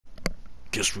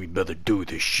Guess we better do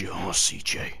this shit, huh,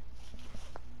 CJ?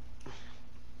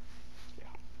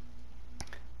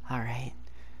 Alright.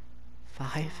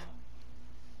 5.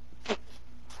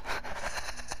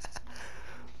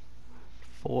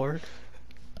 4.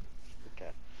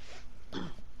 Okay.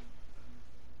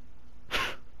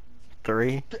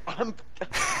 3. I'm...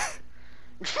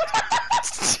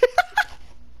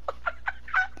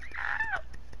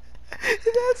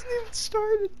 It hasn't even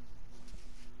started.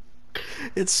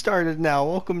 It started now.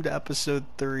 Welcome to episode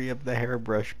 3 of the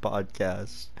Hairbrush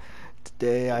Podcast.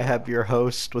 Today I have your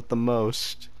host with the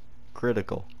most,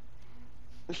 Critical.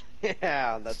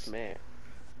 Yeah, that's me.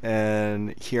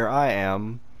 And here I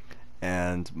am,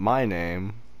 and my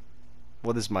name...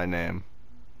 What is my name?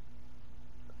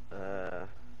 I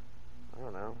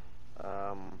don't know.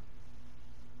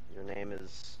 Your name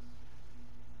is...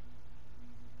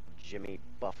 Jimmy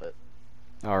Buffett.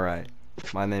 Alright.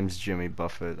 My name's Jimmy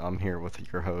Buffett. I'm here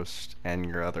with your host and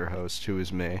your other host, who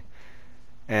is me.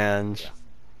 And... Yeah.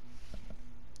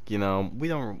 You know, we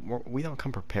don't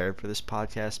come prepared for this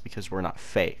podcast because we're not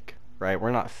fake, right?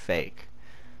 We're not fake.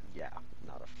 Yeah,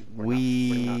 we're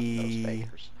not those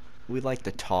fakers. We like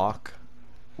to talk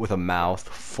with a mouth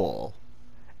full,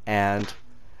 and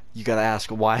you gotta ask,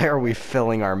 why are we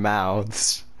filling our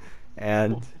mouths?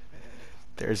 And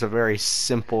there's a very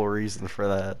simple reason for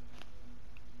that.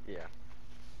 Yeah.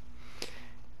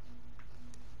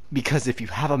 Because if you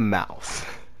have a mouth,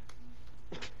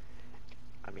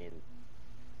 I mean,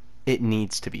 it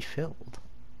needs to be filled.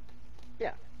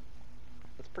 yeah.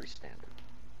 That's pretty standard.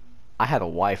 I had a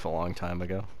wife a long time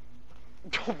ago.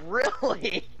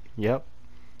 Really? Yep.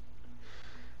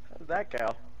 How did that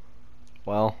go?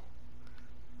 Well,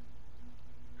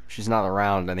 she's not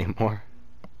around anymore.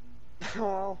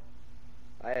 Well,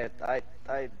 I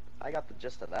got the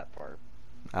gist of that part.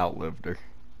 Outlived her.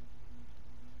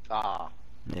 Ah.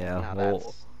 Yeah, Now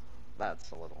well,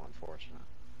 that's a little unfortunate.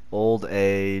 old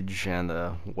age and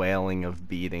a wailing of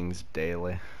beatings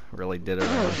daily really did it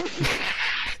wrong.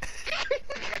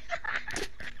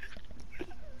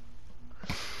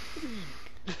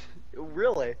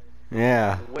 Really?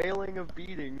 Yeah, Wailing of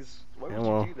beatings. Why would Yeah,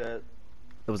 well, you do that?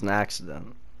 it was an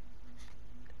accident.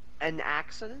 An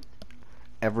accident?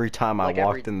 Every time I Like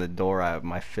walked in the door,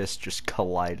 my fist just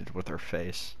collided with her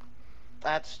face.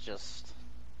 That's just...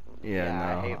 Yeah, I hate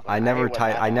no, when- hate when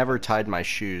that I never happens. tied my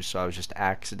shoes, so I was just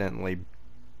accidentally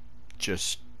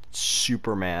just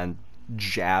Superman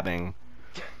jabbing.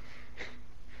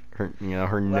 Her,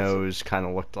 her That's- nose kind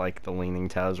of looked like the Leaning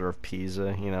Tower of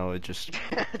Pisa. It just.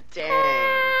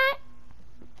 Dang.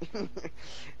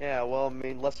 Yeah, well, I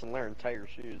mean, lesson learned, tie your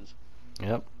shoes.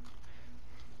 Yep.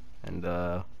 And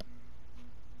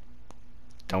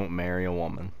don't marry a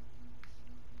woman.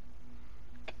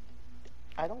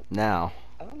 I don't Now,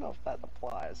 know if that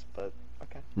applies, but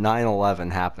okay.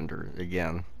 9/11 happened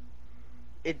again.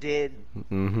 It did.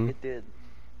 Mm-hmm. It did.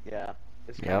 Yeah.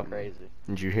 It's kind Yep. of crazy.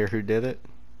 Did you hear who did it?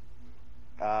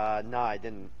 No, I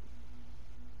didn't.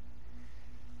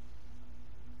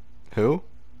 Who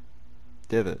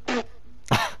did it?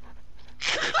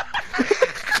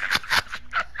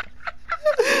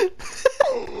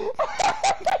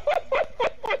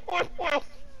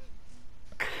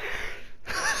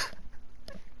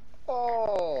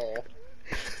 Oh.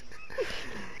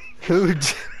 Who?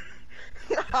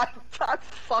 I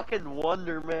fucking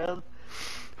wonder, man.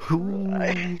 Who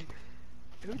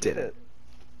Who did it?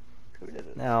 Who did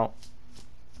it? Now,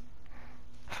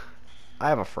 I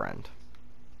have a friend.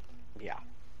 Yeah.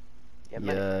 Many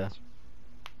Yeah. friends.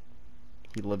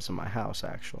 He lives in my house,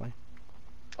 actually.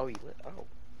 Oh, you lit. Oh.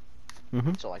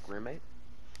 Mm-hmm. So, like, roommate?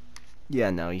 Yeah,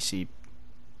 no, you see,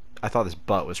 I thought his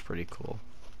butt was pretty cool.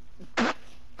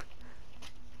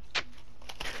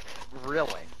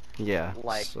 Really? Yeah.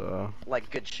 Like- So, Like,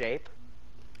 good shape?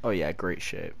 oh yeah, great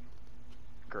shape.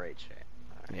 Great shape.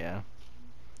 Alright. Yeah.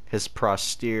 His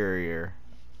posterior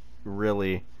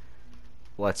really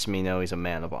lets me know he's a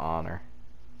man of honor.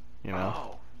 You know?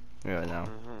 Oh. Yeah, no.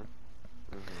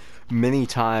 Mm-hmm. Many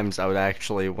times I would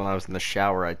actually, when I was in the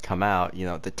shower, I'd come out,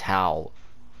 the towel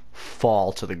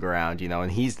fall to the ground,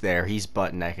 and he's there, he's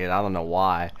butt naked. I don't know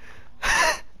why.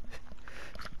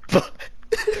 but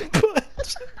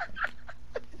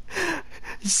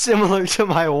similar to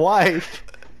my wife,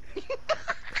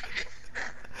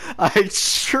 I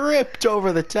tripped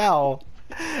over the towel,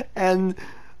 and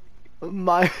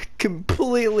my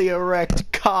completely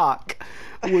erect cock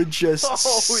would just Oh,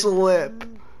 slip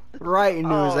right into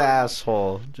his Oh.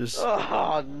 asshole. Just,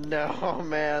 Oh, no,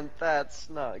 man. That's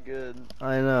not good.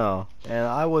 I know, and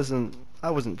I wasn't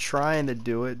trying to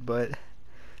do it, but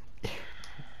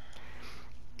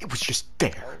it was just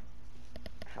there.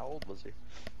 How How old was he?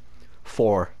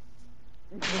 4.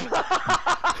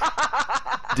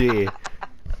 D.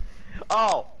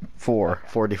 Oh. 4. Okay.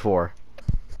 44.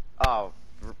 Oh.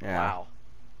 Yeah. Wow.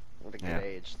 What a good Yeah.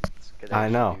 age. It's a good age I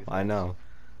to know. do I things. know.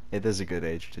 It is a good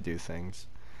age to do things.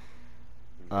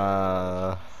 Very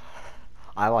good age.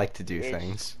 I like to do The age-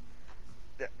 things.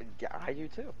 Yeah, I do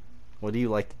too. What do you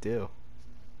like to do?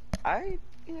 I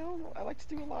like to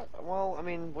do a lot. Well, I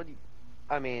mean,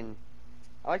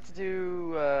 I like to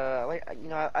do,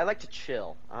 I like to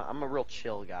chill. I'm a real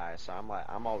chill guy, so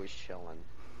I'm always chilling.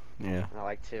 Yeah. And I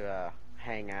like to,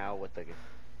 hang out with the,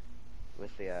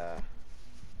 with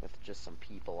just some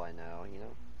people I know,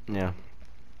 Yeah.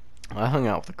 I hung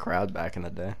out with the crowd back in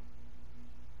the day.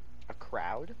 A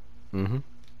crowd? Mm-hmm.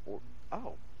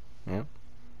 Oh,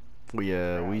 We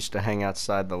crowd. used to hang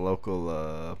outside the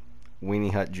local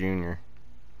Weenie Hut Junior.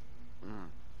 Mm.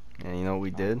 And you know what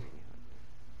we did? Oh,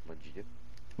 what'd you do?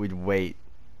 We'd wait.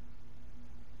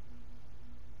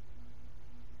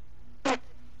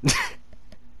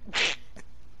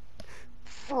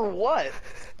 For what?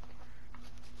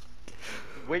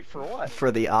 Wait for what?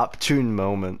 For the opportune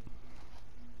moment.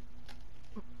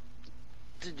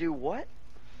 To do what?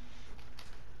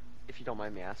 If you don't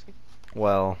mind me asking.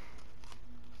 Well,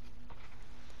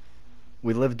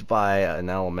 we lived by an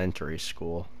elementary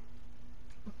school.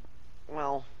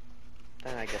 Well,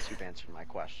 then I guess you've answered my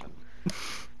question.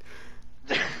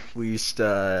 We used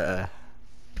to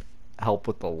help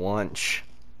with the lunch.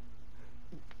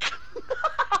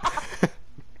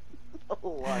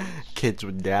 Lunch. Kids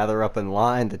would gather up in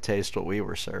line to taste what we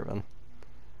were serving.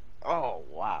 Oh,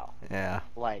 wow. Yeah.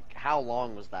 Like, how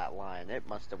long was that line? It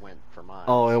must have went for miles.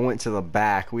 Oh, it went to the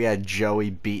back. We had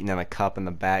Joey beating in a cup in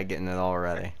the back, getting it all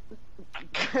ready.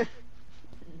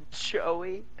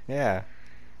 Joey? Yeah.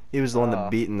 He was the one that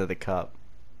beat into the cup.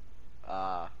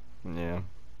 Yeah.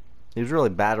 He was really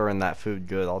battering that food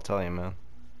good, I'll tell you, man.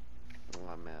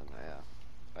 Oh, man,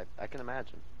 yeah. I can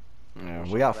imagine. Yeah, Wish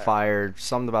we I got was there. fired.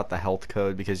 Something about the health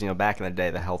code because back in the day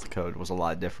the health code was a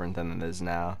lot different than it is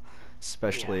now,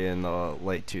 especially in the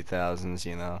late 2000s.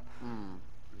 Mm.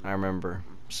 I remember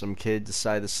some kid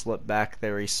decided to slip back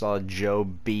there. He saw Joe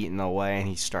beating away and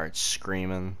he started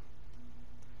screaming.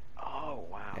 Oh,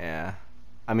 wow. Yeah,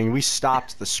 I mean we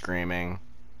stopped the screaming.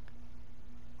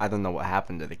 I don't know what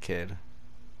happened to the kid.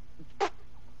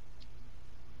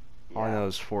 All I know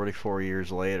is 44 years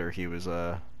later he was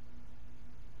in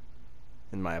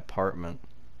my apartment.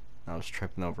 I was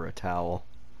tripping over a towel.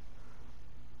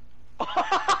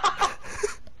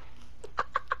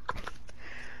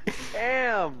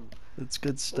 Damn. It's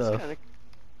good That's stuff. kinda,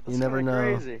 You never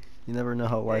know. crazy. You never know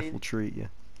how life you- will treat you.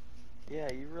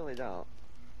 Yeah, you really don't.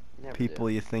 You never People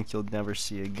do. you think you'll never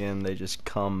see again, they just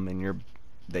come and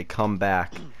they come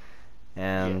back,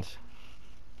 and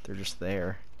they're just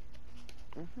there.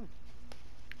 Mhm.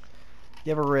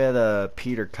 You ever read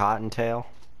Peter Cottontail?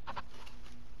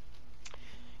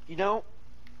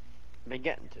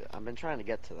 I've been trying to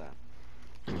get to that.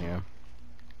 Yeah.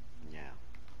 Yeah.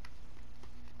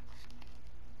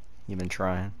 You've been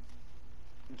trying.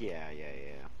 Yeah.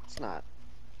 It's not.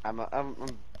 I'm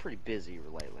pretty busy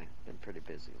lately. Been pretty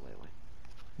busy lately.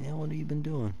 Yeah, what have you been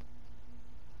doing?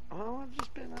 Oh, I've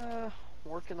just been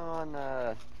working on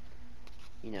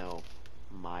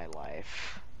my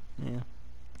life. Yeah.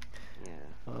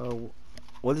 Yeah.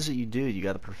 What is it you do? You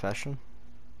got a profession?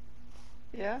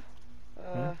 Yeah.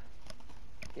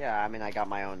 Yeah, I mean I got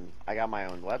my own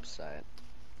website.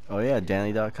 Oh yeah,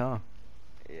 Danny.com.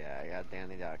 Yeah, I got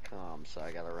Danny.com, so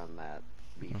I gotta run that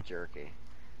beef jerky.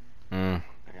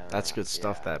 That's good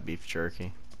stuff, yeah. that beef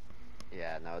jerky.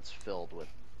 Yeah, no, it's filled with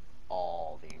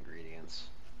all the ingredients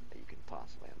that you can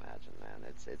possibly imagine,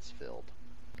 man. It's filled.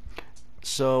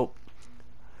 So,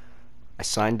 I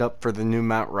signed up for the new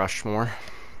Mount Rushmore.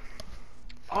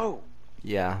 Oh.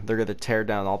 Yeah, they're gonna tear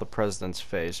down all the president's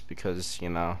face because,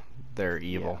 they're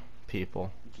evil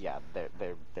people. Yeah, they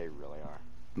really are.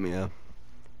 Yeah.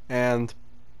 And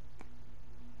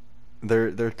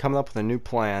they're coming up with a new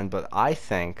plan, but I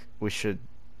think we should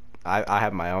I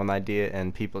have my own idea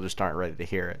and people just aren't ready to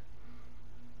hear it.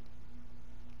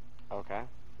 Okay.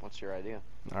 What's your idea?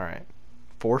 Alright.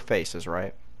 4 faces,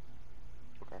 right?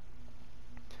 Okay.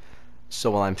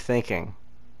 So what I'm thinking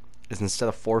is instead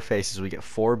of 4 faces we get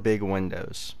 4 big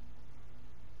windows.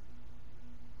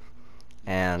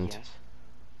 And Yes.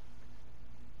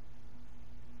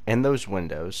 in those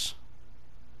windows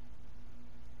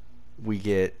we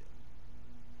get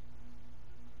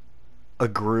a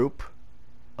group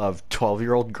of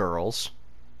 12-year-old girls.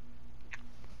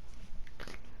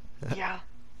 Yeah.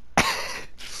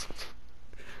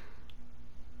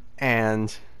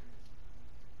 And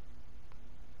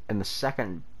in the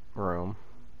second room,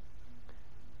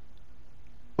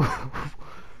 we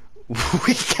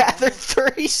gathered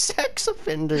 30 sex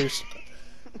offenders.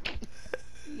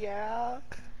 Yeah.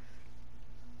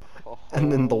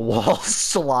 And then the wall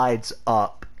slides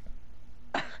up.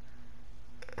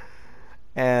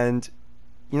 And,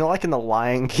 you know, like in The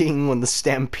Lion King when the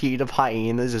stampede of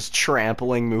hyenas is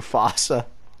trampling Mufasa?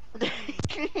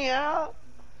 Yeah.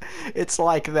 It's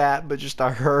like that, but just a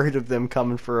herd of them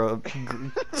coming for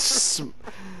just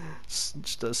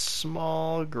a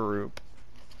small group.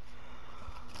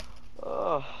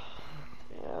 Oh,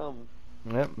 damn.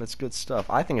 Yep, it's good stuff.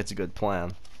 I think it's a good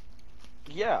plan.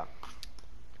 Yeah.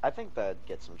 I think that'd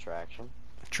get some traction.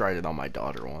 I tried it on my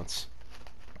daughter once.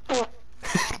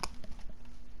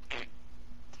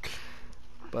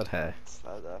 But hey,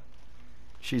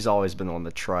 she's always been one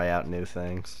to try out new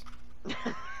things. It's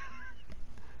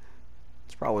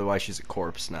probably why she's a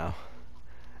corpse now.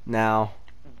 Now,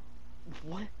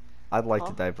 What? I'd like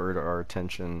to divert our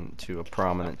attention to a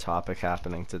prominent topic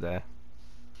happening today.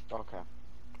 Okay.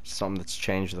 Something that's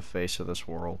changed the face of this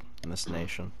world and this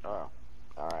nation. Oh.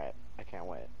 Alright. I can't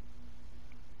wait.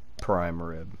 Prime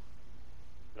rib.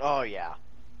 Oh, yeah.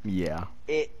 Yeah.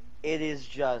 It is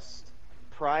just...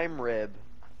 Prime rib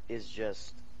is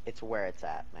just... It's where it's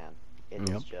at, man. It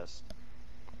is just...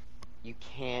 You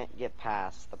can't get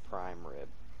past the prime rib.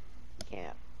 You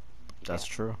can't. That's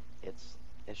true. It's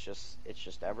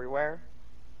just everywhere,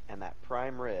 and that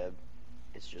prime rib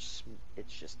is just it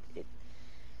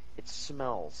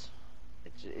smells.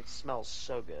 It smells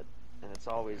so good, and it's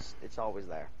always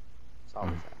there. It's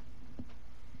always there.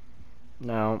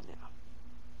 Now, Yeah.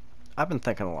 I've been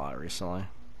thinking a lot recently.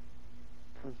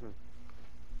 Mhm.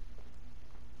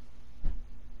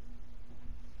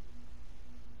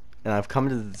 And I've come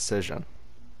to the decision.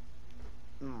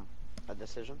 A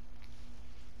decision?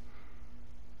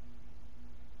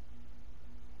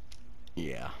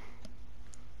 Yeah.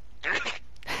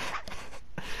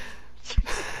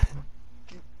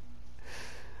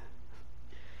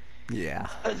 Yeah.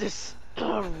 A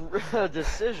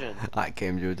decision. I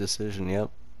came to a decision, yep.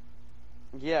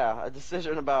 Yeah, a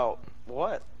decision about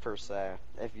what, per se,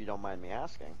 if you don't mind me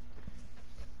asking.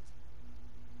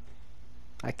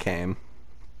 I came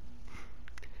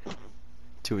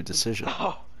to a decision.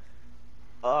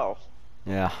 Oh.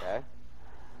 Yeah. Okay.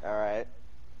 All right.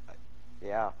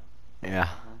 Yeah. Yeah.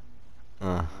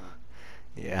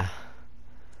 Yeah.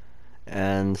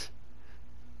 And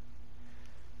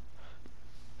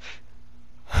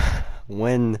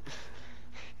when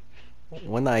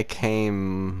I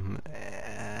came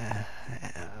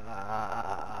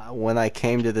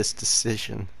to this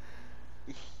decision,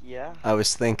 Yeah. I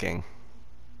was thinking,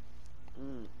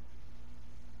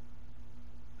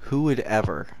 who would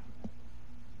ever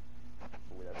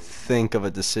think of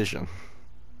a decision?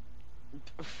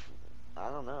 I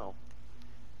don't know.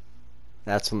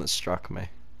 That's when it struck me.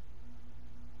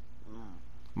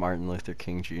 Martin Luther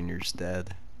King Jr.'s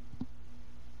dead.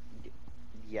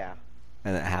 Yeah.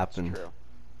 And it happened True.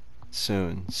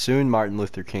 soon. Soon Martin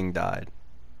Luther King died.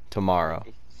 Tomorrow.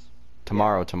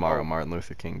 Tomorrow, Oh. Martin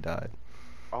Luther King died.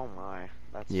 Oh my.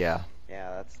 That's Yeah. Yeah,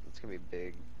 that's gonna be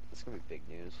big. That's gonna be big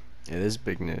news. It is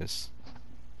big news.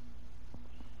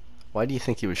 Why do you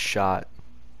think he was shot?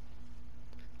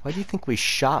 Why do you think we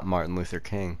shot Martin Luther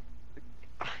King?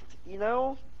 You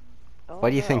know? Why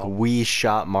do you think we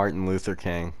shot Martin Luther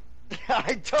King?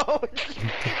 I don't.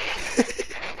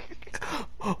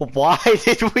 Why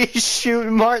did we shoot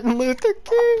Martin Luther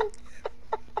King?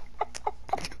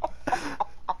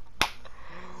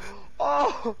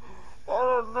 Oh, I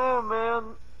don't know, man.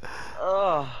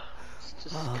 It's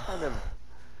just kind of.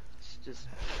 It's just.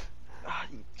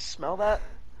 You smell that?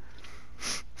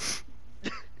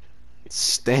 It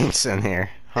stinks in here,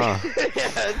 huh?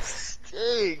 Yeah, it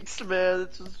stinks, man.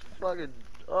 It's just fucking.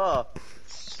 Oh.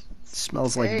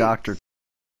 Smells like Dr.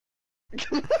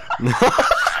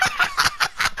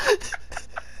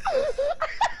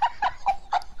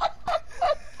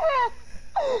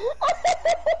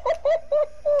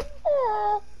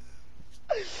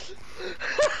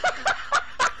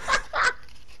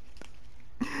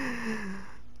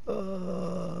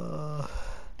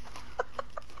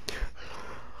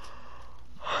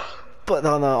 But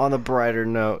on a brighter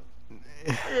note,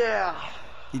 Yeah.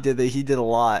 he did a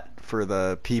lot for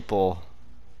the people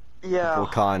Yeah. of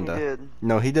Wakanda. He did.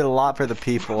 No, he did a lot for the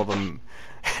people of him.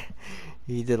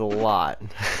 He did a lot.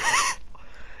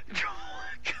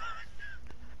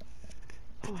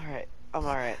 I'm alright. I'm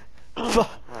alright.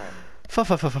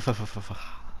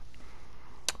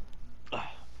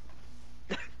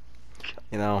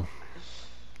 You know,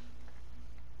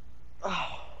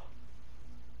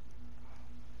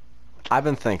 I've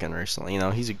been thinking recently,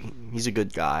 he's a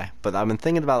good guy, but I've been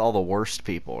thinking about all the worst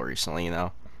people recently. Yeah,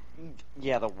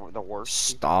 the worst people.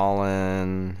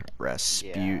 Stalin, Yeah.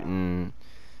 Rasputin,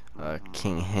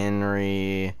 King Mhm.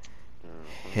 Henry, Mhm.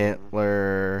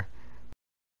 Hitler,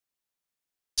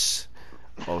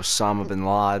 Osama bin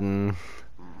Laden.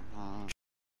 Mhm.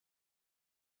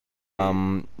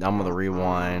 I'm gonna Mhm.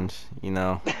 rewind.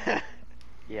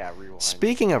 Yeah, rewind.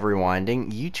 Speaking of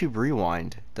rewinding, YouTube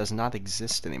Rewind does not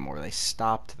exist anymore. They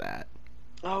stopped that.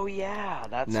 Oh yeah,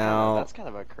 Now, that's kind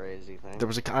of a crazy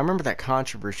thing. I remember that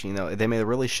controversy. They made a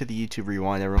really shitty YouTube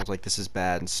Rewind. Everyone was like, "This is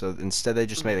bad," and so instead they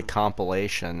just made a Mhm.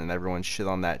 compilation, and everyone shit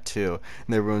on that too.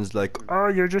 And everyone's like, Mhm. "Oh,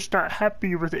 you're just not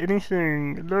happy with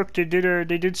anything. Look, they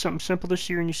did something simple this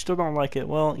year, and you still don't like it."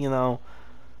 Well,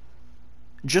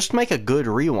 just make a good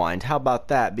rewind. How about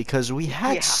that? Because we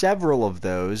had Yeah. several of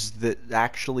those that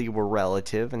actually were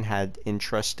relative and had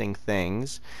interesting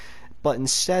things. But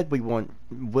instead, we want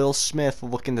Will Smith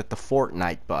looking at the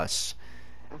Fortnite bus.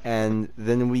 And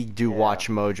then we do Yeah. Watch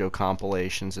Mojo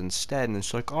compilations instead. And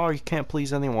it's like, oh, you can't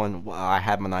please anyone. Well, I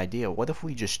have an idea. What if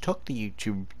we just took the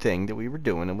YouTube thing that we were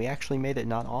doing and we actually made it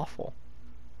not awful?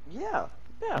 Yeah.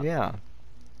 Yeah. Yeah.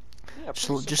 Yeah. Pretty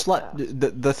simple Just let task.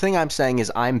 the thing I'm saying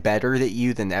is I'm better at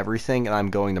you than everything, and I'm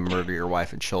going to murder your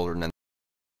wife and children. And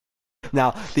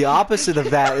now the opposite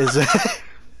of that is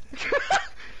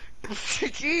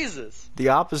Jesus. the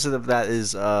opposite of that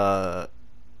is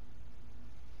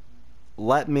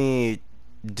let me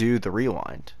do the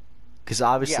rewind, because Yeah.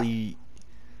 obviously,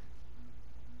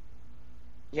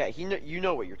 Yeah. You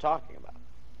know what you're talking about.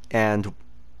 and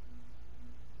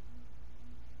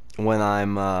when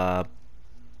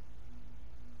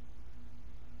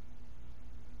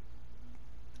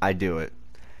I do it,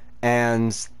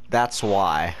 and that's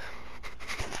why.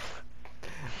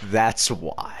 That's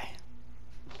why.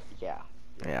 Yeah.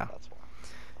 Yeah. Yeah. That's why.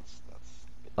 That's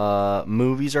good to know.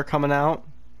 Movies are coming out.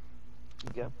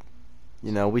 Yep.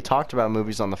 We Movies talked are about coming out.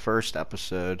 movies on the first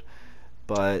episode,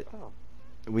 but Oh.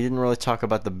 we didn't really talk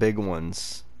about the big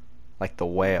ones, like The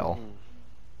Whale. Mm.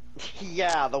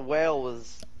 Yeah, the whale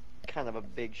was kind of a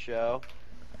big show.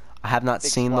 I have not Big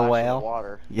seen The splash in the Whale.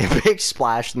 water. Yeah, big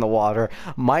splash in the water.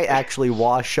 Might actually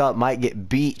wash up. Might get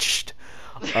beached.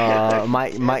 It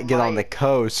Might get on the might.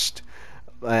 coast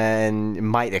and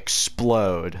might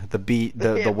explode. The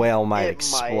It whale might it might.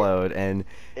 explode and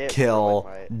It really kill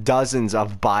might. dozens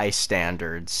of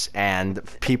bystanders, and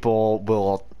people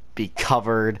will be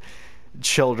covered.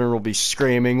 Children will be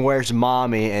screaming, "Where's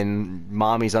mommy?" And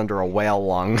mommy's under a whale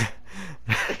lung.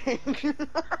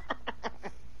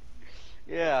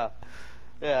 Yeah.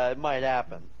 Yeah, it might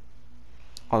happen.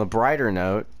 On a brighter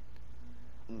note,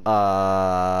 Mm.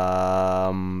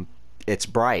 um, it's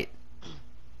bright.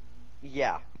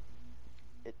 Yeah.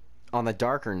 It On the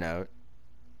darker note,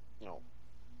 you know,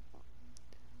 it's dark.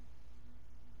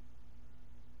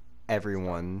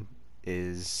 everyone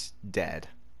is dead,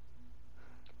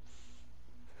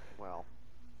 Well,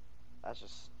 that's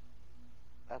just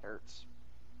that hurts.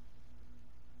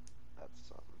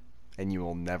 That's and you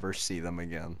will never see them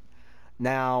again.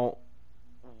 Now,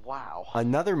 wow.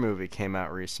 another movie came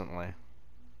out recently.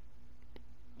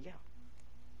 Yeah.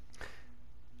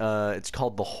 It's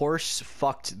called The Horse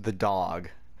Fucked the Dog.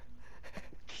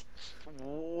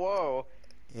 Whoa.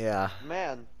 Yeah.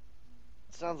 Man,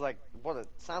 it sounds like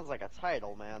a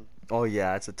title, man. Oh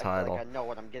yeah, it's a I feel like title.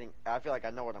 I feel like I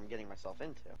know what I'm getting myself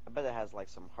into. I bet it has like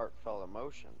some heartfelt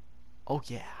emotion. Oh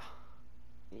yeah.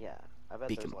 Yeah. I bet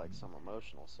Big, there's like some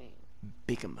emotional scene.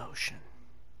 big emotion.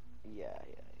 Yeah,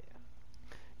 yeah,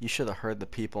 You should have heard the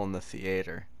people in the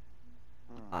theater.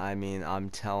 yeah. I mean, I'm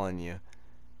telling you,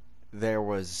 there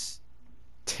was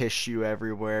tissue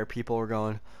everywhere. People were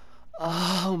going,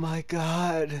 "Oh my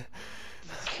god."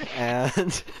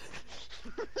 And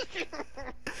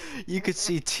you could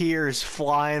see tears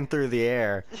flying through the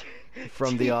air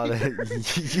from the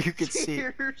audience. You could see.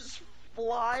 Tears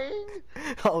flying?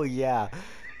 Oh yeah,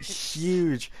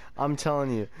 huge. I'm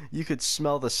telling you, you could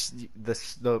smell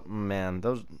the man.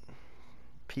 Those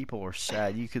people were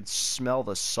sad. You could smell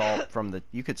the salt from the.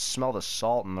 You could smell the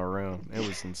salt in the room. It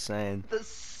was insane. The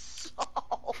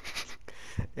salt.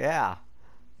 Yeah,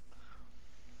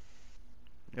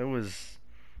 it was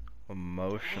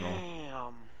emotional.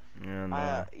 Damn. And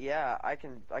Yeah, I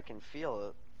can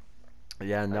feel it.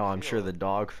 yeah, I no, I'm sure feel the it.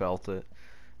 dog felt it.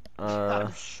 I'm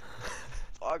Uh, sh-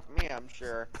 Fuck me, I'm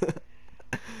sure.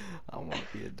 I want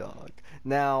to be a dog.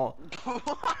 Now, you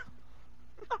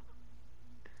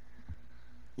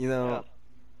Yeah, know,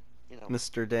 you know.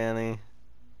 Mr. Danny,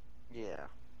 Yeah.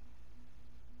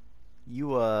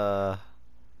 you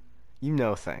you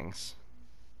know things.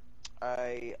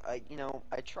 I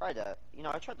try to,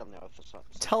 I try to know for some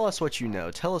Tell us things. what you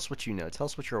know. Tell us what you know. Tell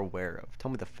us what you're aware of.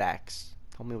 Tell me the facts.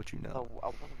 Tell me what you know. Oh,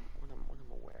 what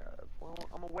I'm aware of. Well,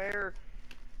 I'm aware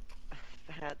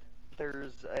that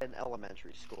there's an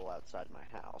elementary school outside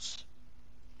my house,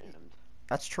 and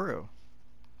That's true.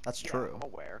 That's yeah, true. I'm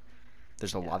aware.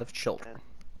 There's a lot Yeah, of children.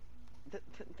 and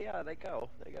yeah, they go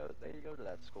to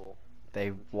that school, They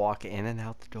and walk in and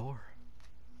out the door.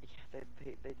 yeah,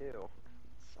 they do.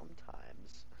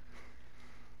 Sometimes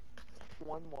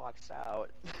one walks out,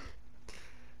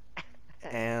 and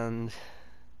And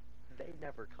they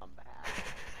never come back.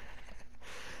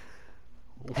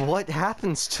 what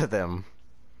happens to them?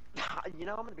 I'm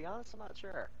gonna be honest. I'm not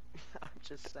sure. I'm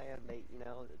just saying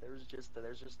there's just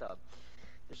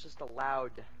a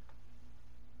loud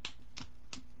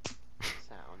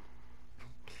sound,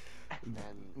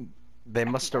 and They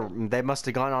must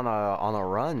have gone on a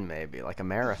run, maybe like a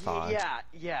marathon.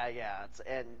 yeah.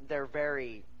 And they're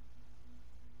very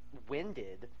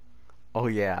winded, Oh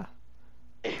yeah.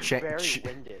 Cha- very ch-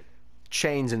 winded.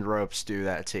 chains and ropes do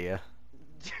that to you.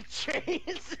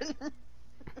 Chains and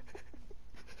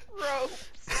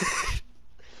ropes.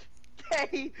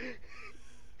 They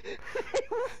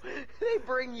they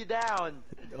bring you down.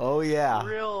 Oh yeah.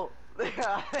 Real.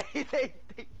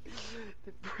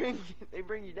 They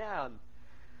bring you down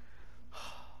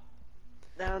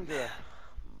to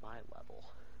my level.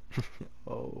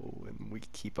 Oh, and we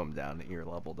keep them down at your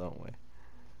level, don't we?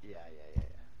 Yeah.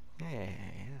 Yeah.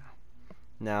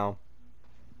 Now,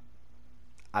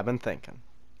 I've been thinking.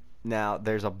 Now,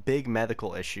 there's a big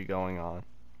medical issue going on.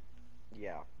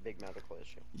 Yeah, big medical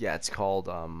issue. Yeah, it's called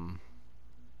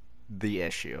the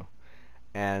issue.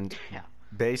 And Yeah.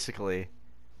 basically,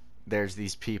 there's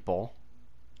these people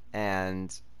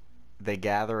and they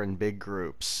gather in big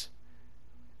groups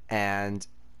and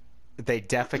they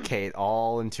defecate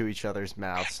all into each other's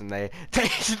mouths and they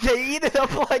eat it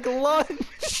up like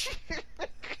lunch.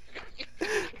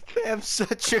 They have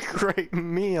such a great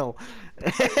meal.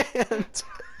 And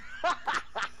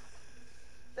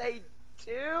They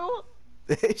do?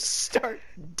 they start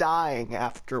dying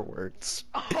afterwards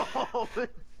Oh,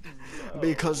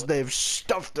 because no. they've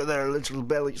stuffed their little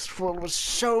bellies full with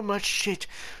so much shit,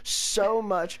 so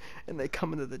much, and they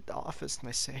come into the office and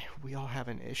they say, "We all have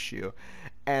an issue,"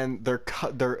 and they're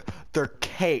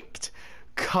caked,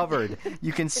 covered.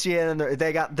 You can see it in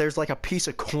there's like a piece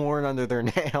of corn under their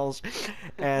nails,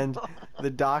 and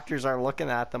the doctors are looking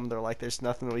at them. They're like, "There's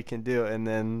nothing we can do," and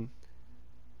then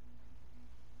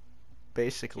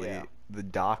basically Yeah. the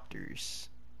doctors,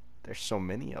 there's so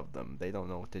many of them, they don't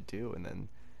know what to do, and then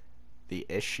the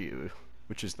issue,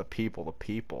 which is the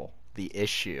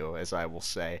issue, as I will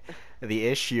say, the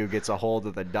issue gets a hold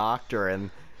of the doctor,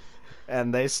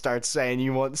 and they start saying,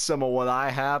 "You want some of what I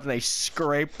have?" And they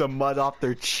scrape the mud off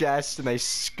their chest and they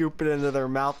scoop it into their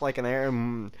mouth like an air.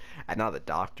 And now the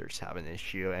doctors have an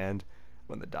issue, and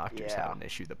when the doctors have Yeah. an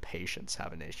issue, the patients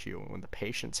have an issue, and when the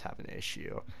patients have an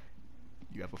issue,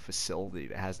 you have a facility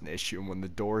that has an issue, and when the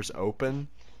doors open,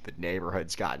 the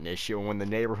neighborhood's got an issue, and when the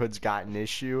neighborhood's got an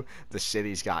issue, the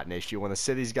city's got an issue. When the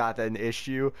city's got an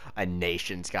issue, a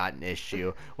nation's got an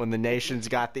issue. When the nation's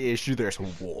got the issue, there's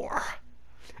war.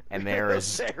 And there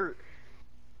is They're-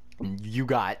 you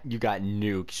got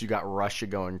nukes, you got Russia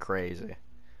going crazy.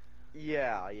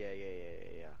 yeah.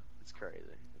 It's crazy.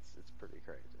 It's pretty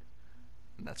crazy.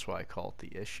 And that's why I call it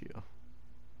the issue.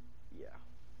 Yeah.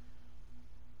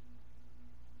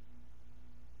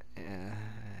 Uh,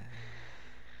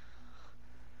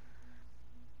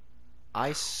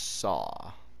 I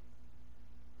saw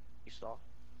You saw?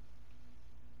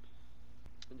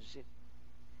 Did you see?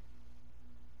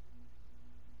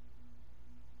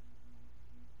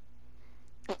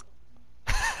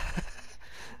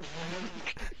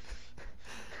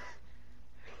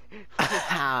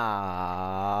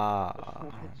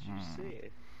 What did you see?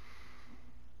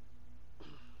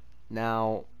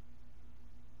 Now,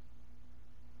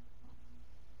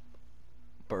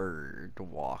 bird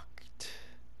walked.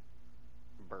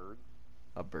 Bird.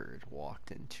 A bird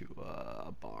walked into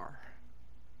a bar.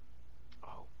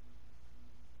 Oh.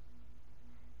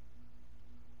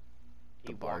 The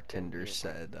He walked in, bartender he-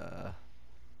 said,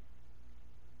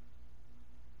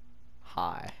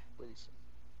 "Hi," Please.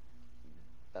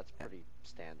 That's pretty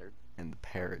standard. and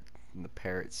the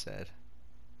parrot said,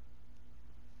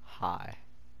 "Hi,"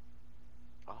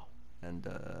 Oh, and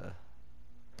it's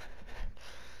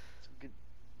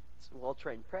a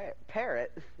well-trained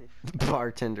parrot. the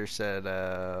bartender said,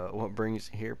 "What brings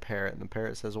you here, parrot?" And the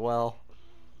parrot says, "Well,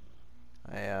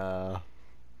 I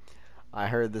I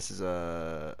heard this is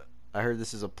a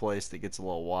place that gets a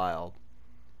little wild."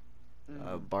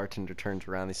 Bartender turns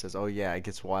around. He says, "Oh yeah, it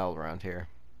gets wild around here."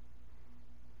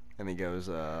 And he goes,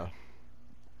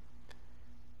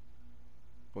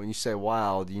 "When you say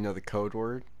wild, you know the code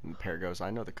word?" And the parrot goes, "I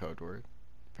know the code word."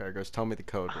 The parrot goes, "Tell me the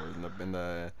code word." And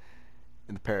the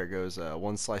parrot goes,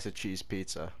 "One slice of cheese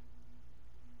pizza."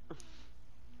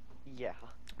 Yeah.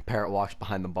 Parrot walks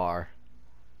behind the bar,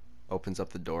 opens up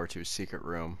the door to a secret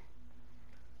room,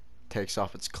 takes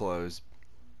off its clothes,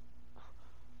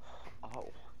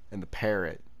 Oh. and the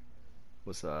parrot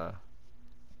was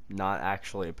not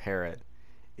actually a parrot.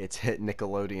 It's hit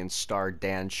Nickelodeon star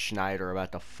Dan Schneider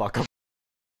about to fuck him.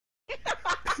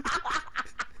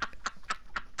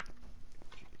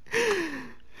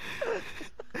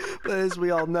 But as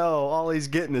we all know, all he's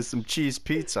getting is some cheese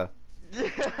pizza.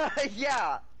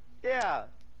 Yeah. Yeah.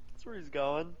 That's where he's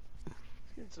going.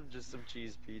 Let's get just some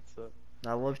cheese pizza.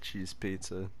 I love cheese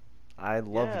pizza. I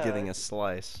love Yeah. getting a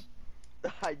slice.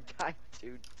 I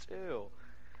do too.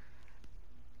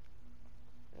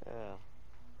 Yeah.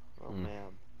 Oh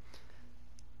man.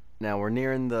 Now we're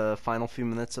nearing the final few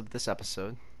minutes of this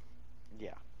episode,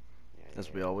 Yeah.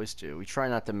 as we always do. We try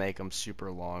not to make them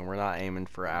super long. We're not aiming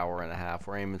for an hour and a half.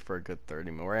 We're aiming for a good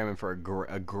 30 minutes. We're aiming for a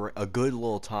good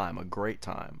little time, a great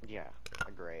time. Yeah.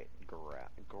 A great,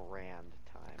 grand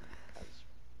time, as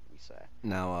we say.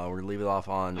 Now we'll leave it off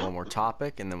on one more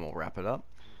topic, and then we'll wrap it up.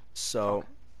 So, Okay.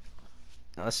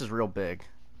 now this is real big.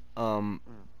 I've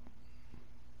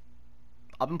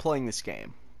been playing this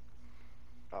game.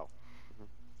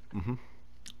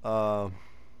 Oh.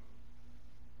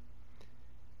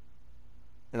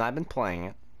 And I've been playing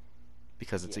it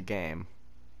because it's a game,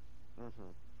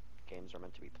 Games are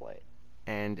meant to be played.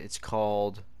 and it's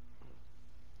called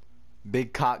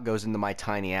Big Cock Goes Into My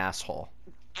Tiny Asshole.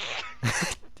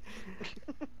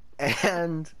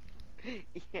 And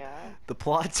Yeah. the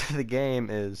plot to the game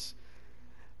is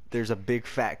there's a big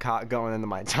fat cock going into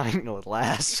my tiny little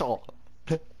asshole.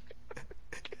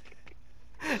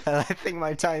 And I think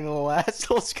my tiny little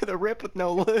asshole's gonna rip with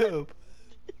no lube.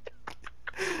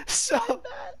 So,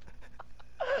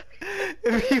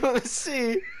 if you want to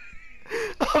see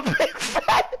a big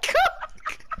fat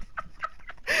cock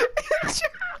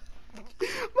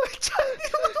my tiny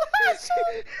little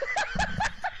asshole,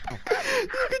 you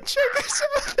can check us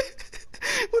out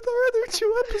with our other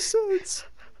 2 episodes.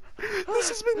 This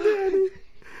has been Danny.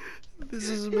 This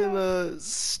has been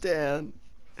Stan.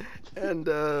 And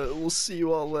we'll see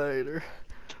you all later.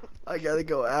 I gotta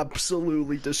go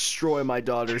absolutely destroy my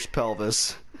daughter's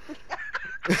pelvis.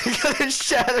 I gotta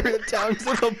shatter it down to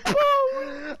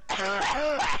the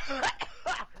bone.